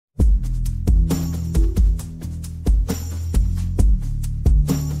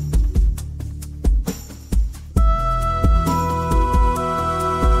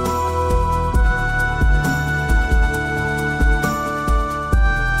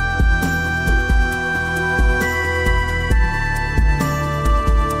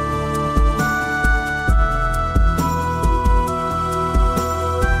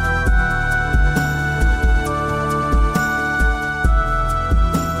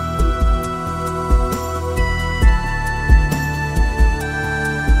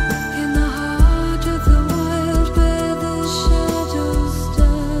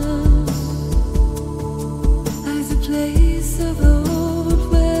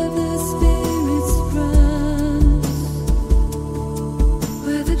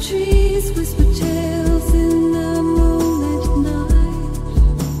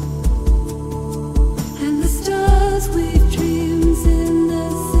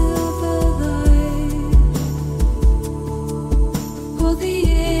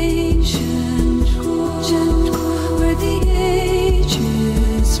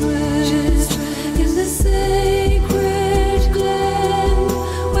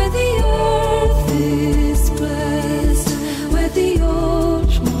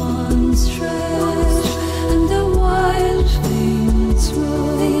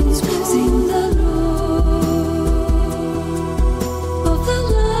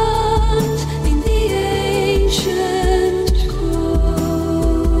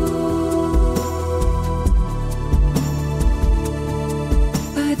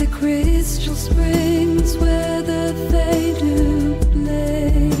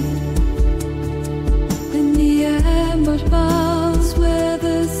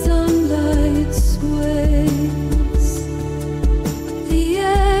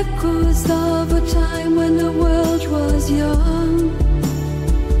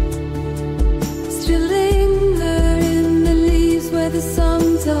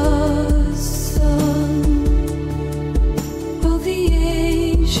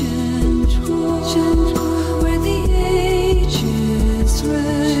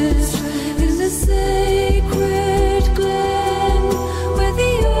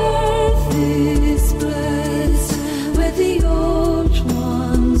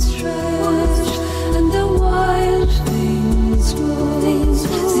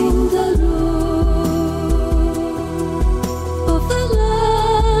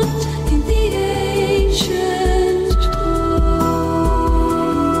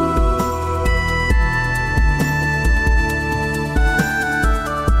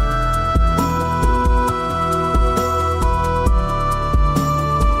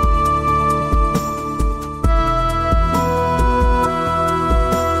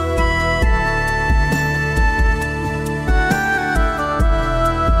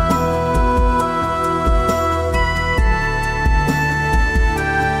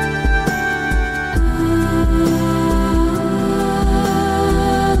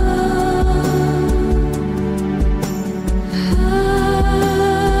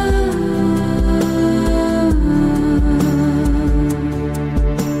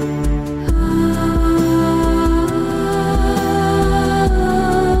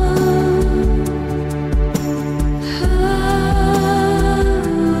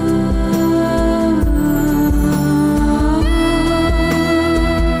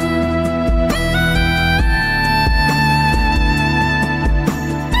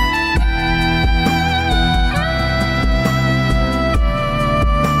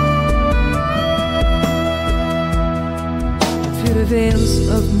veils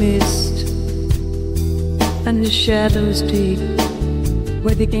of mist and the shadows deep,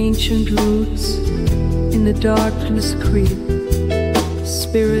 where the ancient roots in the darkness creep.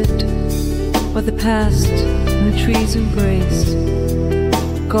 Spirit of the past in the trees embrace,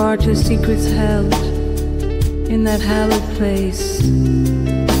 guard your secrets held in that hallowed place.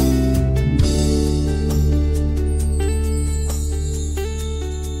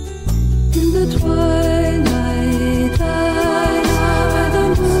 In the twilight light, where the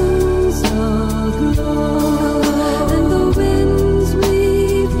moons aglow, and the winds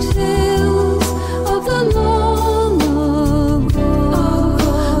weave tales of the long ago,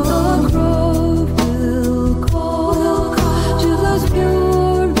 the grove will call to those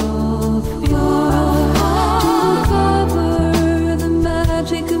pure of pure, to cover the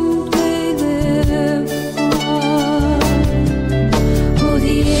magic and play their part. Oh,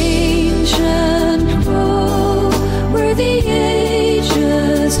 the ancient grove where the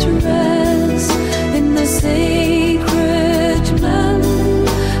ages rest, in the sacred land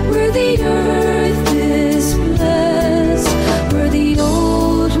where the earth is blessed, where the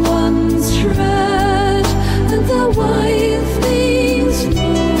old ones tread and the wild things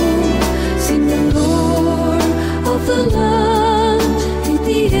flow. Sing the lore of the land in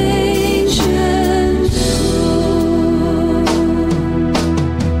the ancient grove.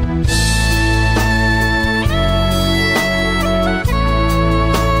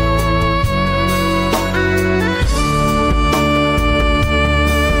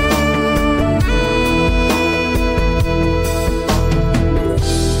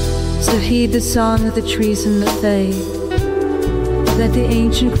 So heed the song of the trees and the fae, let the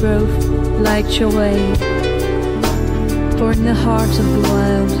ancient grove light your way. For in the heart of the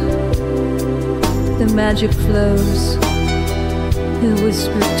wild, the magic flows, in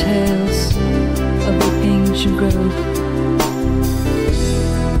whispered tales of the ancient grove.